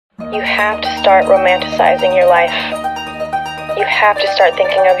You have to start romanticizing your life. You have to start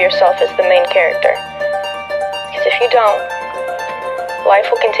thinking of yourself as the main character. Because if you don't, life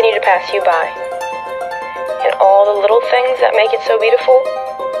will continue to pass you by. And all the little things that make it so beautiful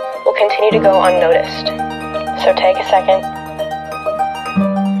will continue to go unnoticed. So take a second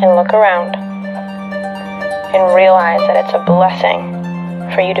and look around and realize that it's a blessing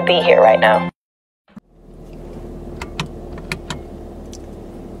for you to be here right now.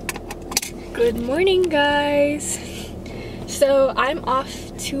 Good morning, guys. So I'm off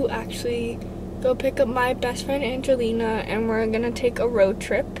to actually go pick up my best friend Angelina, and we're gonna take a road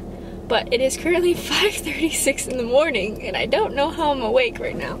trip. But it is currently 5:36 in the morning, and I don't know how I'm awake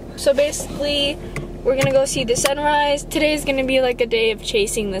right now. So basically, we're gonna go see the sunrise. Today's gonna be like a day of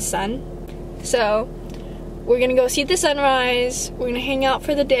chasing the sun. So we're gonna go see the sunrise. We're gonna hang out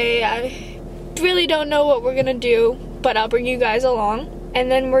for the day. I really don't know what we're gonna do, but I'll bring you guys along. And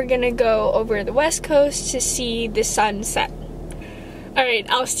then we're gonna go over the west coast to see the sunset. Alright,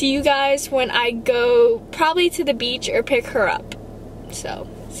 I'll see you guys when I go probably to the beach or pick her up. So,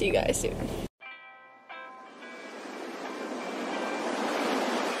 see you guys soon.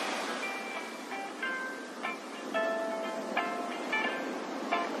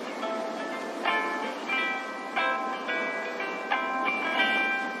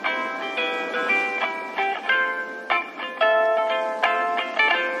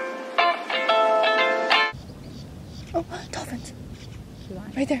 Oh, dolphins.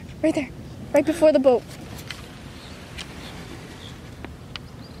 Right there, right there. Right before the boat.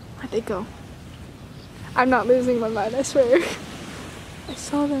 Where'd they go? I'm not losing my mind, I swear. I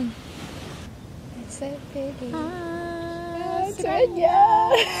saw them. I said, baby. I said,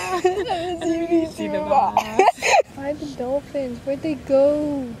 yeah. You see them all. Why the dolphins? Where'd they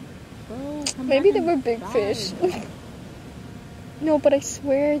go? Oh, maybe they were big fish. No, but I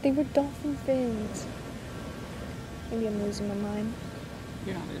swear they were dolphin fins. Maybe I'm losing my mind.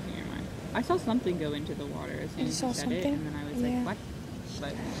 You're not losing your mind. I saw something go into the water as soon as you said it, and then I was like, what?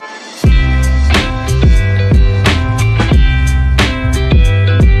 But...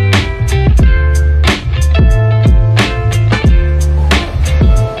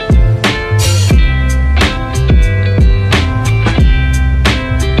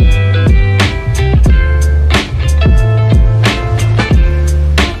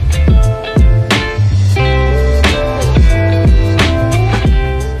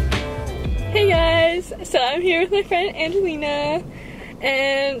 So I'm here with my friend Angelina,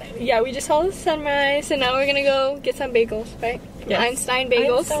 and yeah, we just saw the sunrise, and now we're gonna go get some bagels, right? Yes. Einstein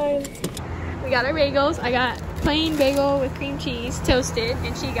bagels. Einstein. We got our bagels. I got plain bagel with cream cheese, toasted,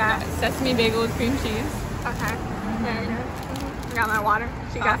 and she got sesame bagel with cream cheese. Okay. And I got my water.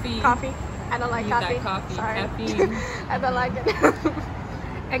 She got coffee. I don't like coffee. Coffee. Sorry. I don't like it.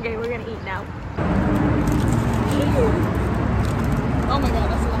 Okay, we're gonna eat now. Oh my god,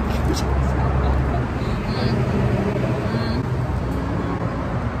 that's a lot of cream cheese.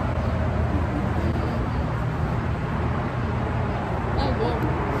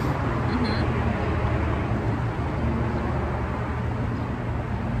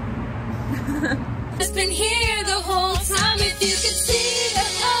 I've been here the whole time. If you could see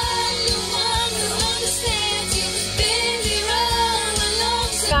that I'm the one who understands you, been here all along.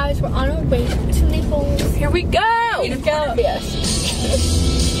 Guys, we're on our way to Naples. Here we go! Here we go! Yes.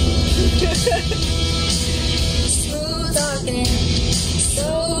 Smooth talking, so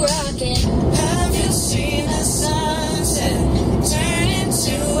rocking. Have you seen the sunset turn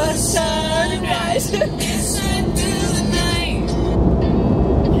into a sunrise? Inside through the night.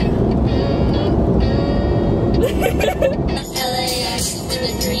 LAX with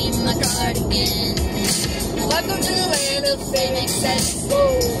a dream, my cardigan. Welcome to the land of fame, excess.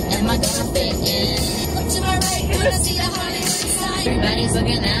 Am I gonna fit in? Look to my right, gonna see a Hollywood sign. Everybody's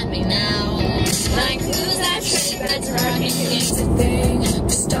looking at me now. Like, who's that trick that's rocking? It's a thing. We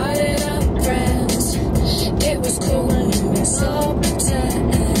started up friends. It was cool when we were so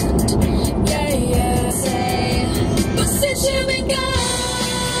pretend. Yeah, yeah. Say, but since you've been gone,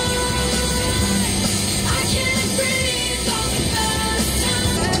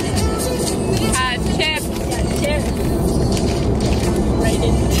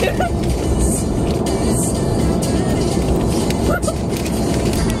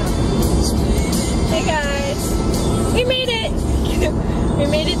 Hey guys, we made it! We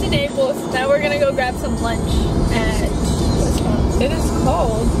made it to Naples. Now we're gonna go grab some lunch at what's it called? It is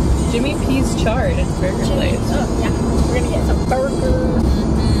called Jimmy P's Chard. It's burger place. Oh yeah, we're gonna get some burgers.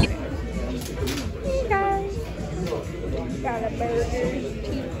 Hey guys, got a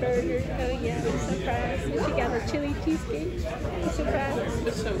burger. burger. Oh yeah, I'm surprised. She got a chili cheesecake. I'm surprised.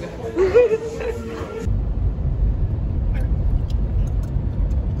 It's so good.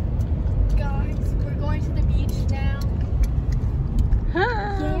 Guys, we're going to the beach now.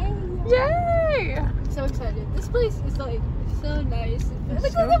 Yay! I'm so excited. This place is like so nice. It's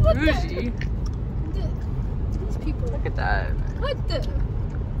Look so at what bougie. these people. Look at that. What the?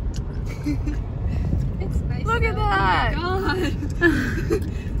 It's nice. Look at that. Oh my god.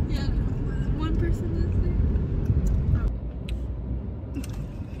 Yeah, one person is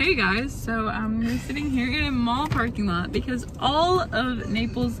there. Hey guys, so we're sitting here in a mall parking lot because all of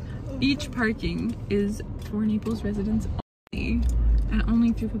Naples beach parking is for Naples residents only, and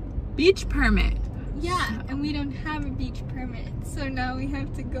only through a beach permit. Yeah, and we don't have a beach permit, so now we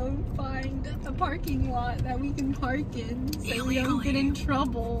have to go find a parking lot that we can park in so we don't get in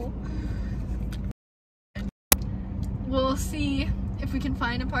trouble. We'll see if we can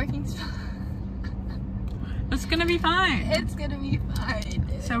find a parking spot. It's gonna be fine. It's gonna be fine.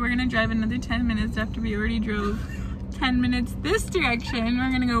 So we're gonna drive another 10 minutes after we already drove 10 minutes this direction.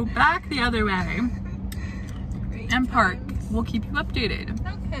 We're gonna go back the other way Great and park. times. We'll keep you updated.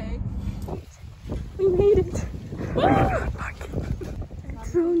 Okay. We made it.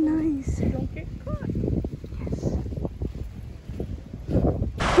 It's so nice. Don't get caught.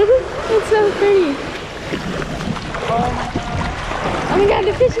 It's so pretty. Oh my god,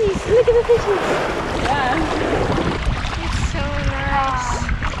 the fishies. Look at the fishies. Yeah. It's so nice.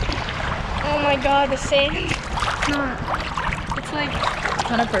 Oh my god, the sand. It's like, It's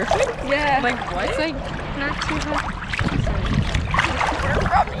not a perfect? yeah. Like what? It's like not too hot. We're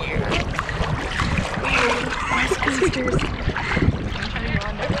from here.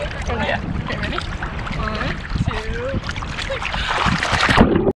 Yeah. Okay, ready? 1,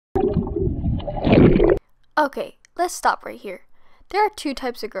 2. Okay, let's stop right here. There are two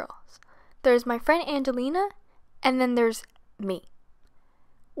types of girls. There's my friend Angelina, and then there's me.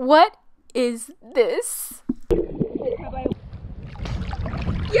 What is this? Yay!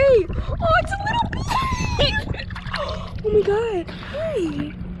 Oh, it's a little bee! Oh my god.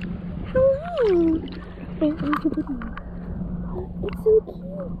 Hi. Hello. Wait, let me put it on. It's so cute.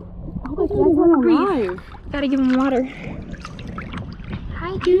 Oh, that's how to breathe. Gotta give him water.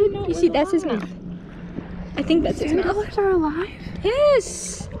 Hi, dude. You see, that's his mouth. I think that's his mouth. $10 are alive?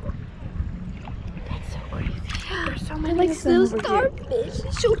 Yes. That's so crazy. There's so I many like of them those over here. starfish.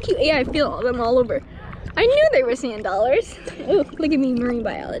 It's so cute. Yeah, I feel them all over. I knew they were sand dollars. Oh, look at me, marine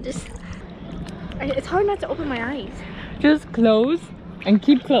biologist. It's hard not to open my eyes. Just close and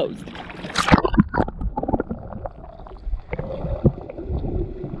keep closed.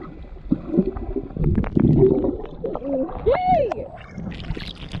 Yay!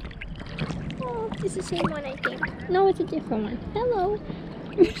 Oh, it's the same one, I think. No, it's a different one. Hello.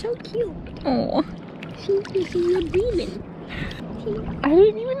 You're so cute. Oh, See, you're breathing. I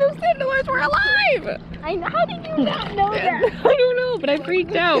didn't even know sandalars were alive. I know. How did you not know that? I don't know, but I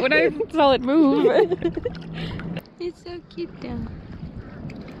freaked out when I saw it move. It's so cute though.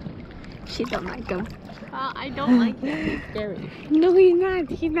 She don't like him. I don't like it. It's scary. No, he's not.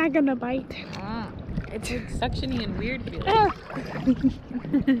 He's not gonna bite. It's like suctiony and weird feeling.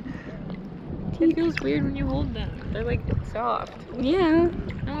 It feels weird when you hold them. They're like soft. Yeah.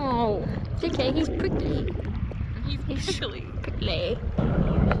 No. It's okay. He's prickly. He's prickly. Prickly.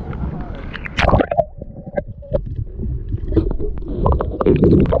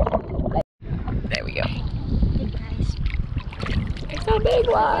 There we go. Hey guys. It's a big What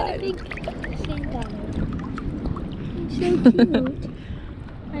a one. big sand dollar. He's so cute.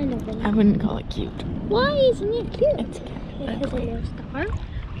 I love it. I wouldn't call it cute. Why isn't it cute? It's It has a little star,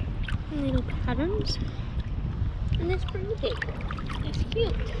 and little patterns, and it's pretty big. It's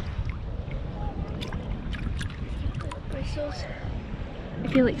cute. Bristles. I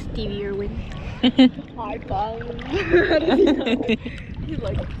feel like Stevie Irwin. High five. He's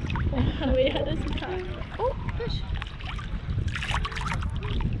like, wait, how does he talk? Oh, fish.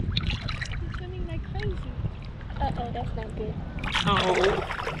 He's swimming like crazy. Uh-oh, that's not good. Oh.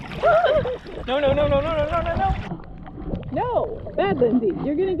 No. No, bad Lindsay.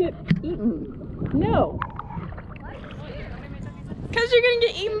 You're gonna get eaten. No. Because you're gonna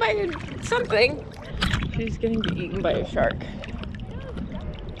get eaten by something. She's gonna get eaten by a shark.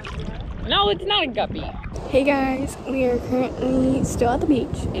 No, it's not a guppy. Hey guys, we are currently still at the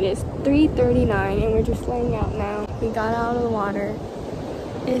beach. It is 3:39 and we're just laying out now. We got out of the water.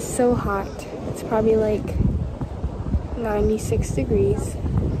 It's so hot. It's probably like 96 degrees.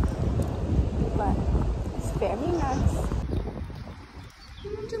 But it's very nice.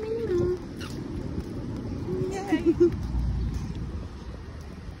 Angelina. Yay.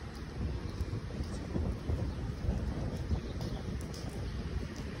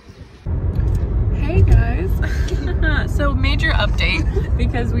 So major update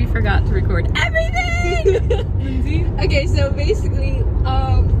because we forgot to record everything. Lindsay? Okay, so basically,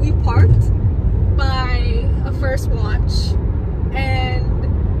 we parked by a first watch, and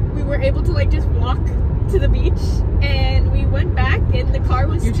we were able to like just walk to the beach, and we went back, and the car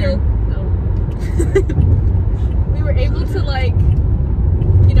was still. No. We were able to like,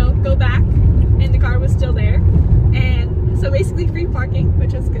 you know, go back, and the car was still there, and so basically free parking,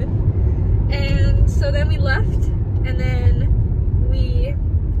 which was good. And so then we left, and then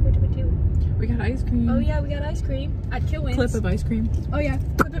what did we do? We got ice cream. Oh yeah, we got ice cream at Kilwins. Clip of ice cream. Oh yeah,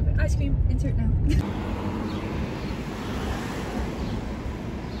 clip of ice cream. Insert now.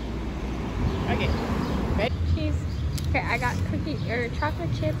 Okay. Ready? Cheese. Here, I got cookie or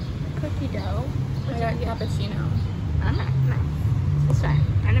chocolate chip cookie dough. I got cappuccino. Nice. Let's try.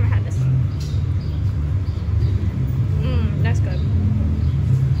 I never had this one. That's good.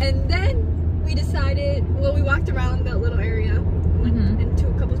 And then we decided, well, we walked around the little area, went into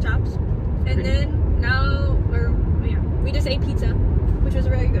a couple shops, and then we just ate pizza, which was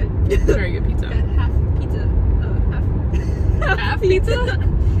very good. Very good pizza. Half pizza. Half pizza?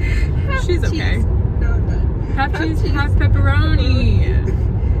 Half She's cheese. okay. No, I'm not. Half cheese, half pepperoni.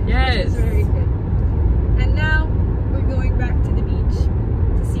 Yes. Which is very good. And now we're going back to the beach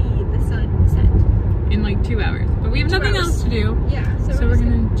to see the sun set. In like 2 hours. But we have nothing else to do. Yeah, So we're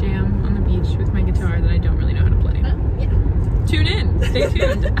gonna jam on the beach with my guitar that I don't really know how to play. yeah. Tune in. Stay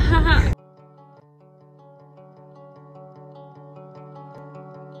tuned.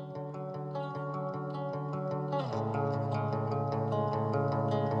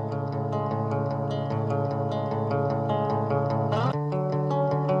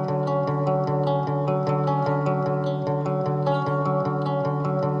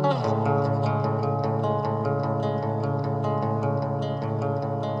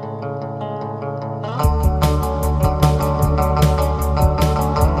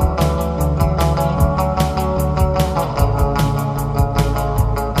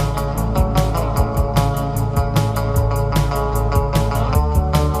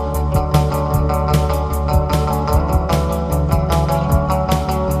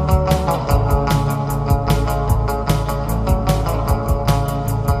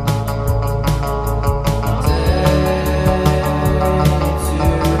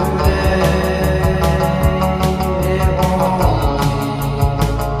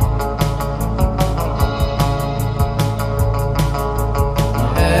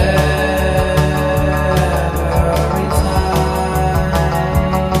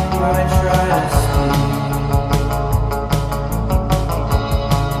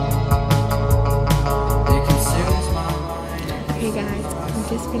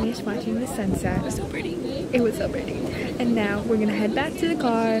 Finished watching the sunset. It was so pretty. It was so pretty. And now we're gonna head back to the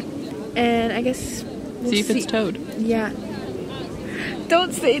car, and I guess we'll see if it's towed. Yeah.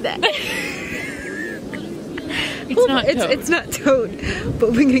 Don't say that. It's not towed. It's not towed.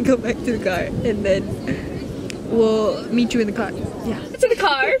 But we're gonna go back to the car, and then we'll meet you in the car. Yeah. To the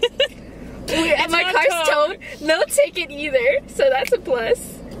car. And my car's towed. No ticket either, so that's a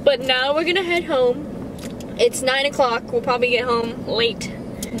plus. But now we're gonna head home. It's 9 o'clock. We'll probably get home late.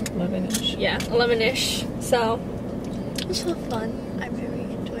 11-ish. Yeah, 11-ish. So It was so fun. I very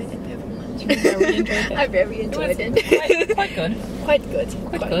enjoyed it very much. Yeah, we enjoyed it. I very enjoyed it. Quite good. Quite good.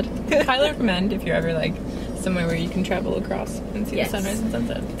 Quite good. Highly recommend if you're ever like somewhere where you can travel across and see the sunrise and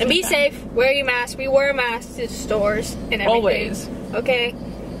sunset. And be safe. Wear your mask. We wear a mask to stores and everything. Always. Okay.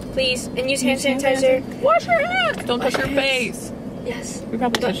 Please. And use hand sanitizer. Wash your hands. Don't touch your face. Yes. We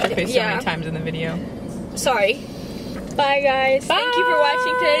probably touched your face so many times in the video. Sorry. Bye guys. Bye. Thank you for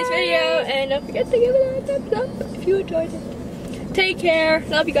watching today's video. And don't forget to give it a thumbs up if you enjoyed it. Take care.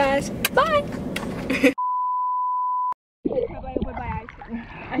 Love you guys. Bye.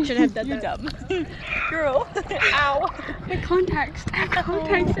 I should have done that. Dumb. Girl. Ow. My contacts. Crap,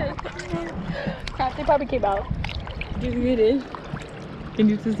 they probably came out. Here it is. Can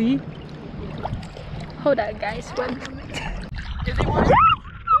you see? Hold on guys. 1 moment. Is it one? Stop.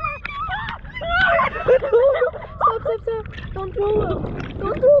 Don't throw him.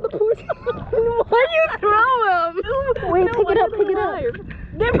 Don't throw the poop. Why you throw him? Wait, pick it up.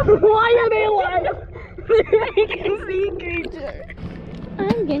 Why are they alive? They're making sea creature.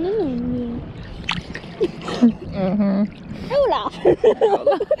 I'm gonna name you. Olaf.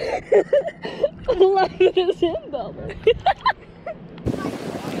 Olaf is in though.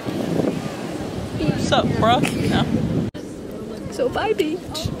 What's up, bro? No. So bye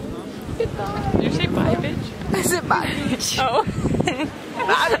beach. Goodbye. Did you say bye, bitch? I said bye beach. Oh.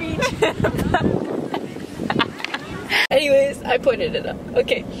 Bye beach. Anyways, I pointed it up.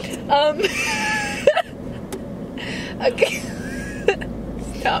 Okay. Okay.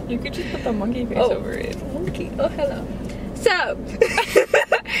 Stop. You could just put the monkey face over it. Monkey. Oh, hello. So,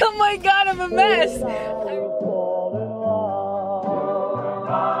 oh my god, I'm a mess.